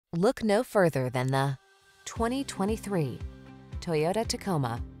Look no further than the 2023 Toyota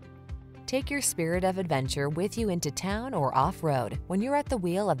Tacoma. Take your spirit of adventure with you into town or off-road when you're at the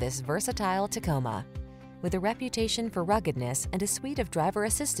wheel of this versatile Tacoma. With a reputation for ruggedness and a suite of driver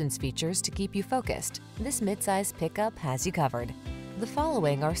assistance features to keep you focused, this midsize pickup has you covered. The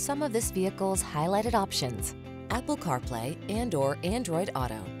following are some of this vehicle's highlighted options: Apple CarPlay and/or Android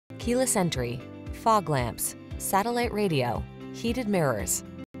Auto, keyless entry, fog lamps, satellite radio, heated mirrors,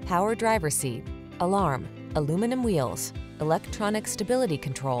 power driver seat, alarm, aluminum wheels, electronic stability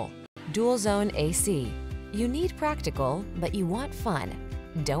control, dual zone AC. You need practical, but you want fun.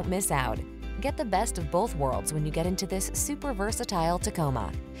 Don't miss out. Get the best of both worlds when you get into this super versatile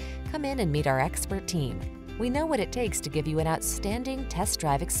Tacoma. Come in and meet our expert team. We know what it takes to give you an outstanding test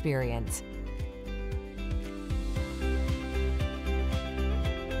drive experience.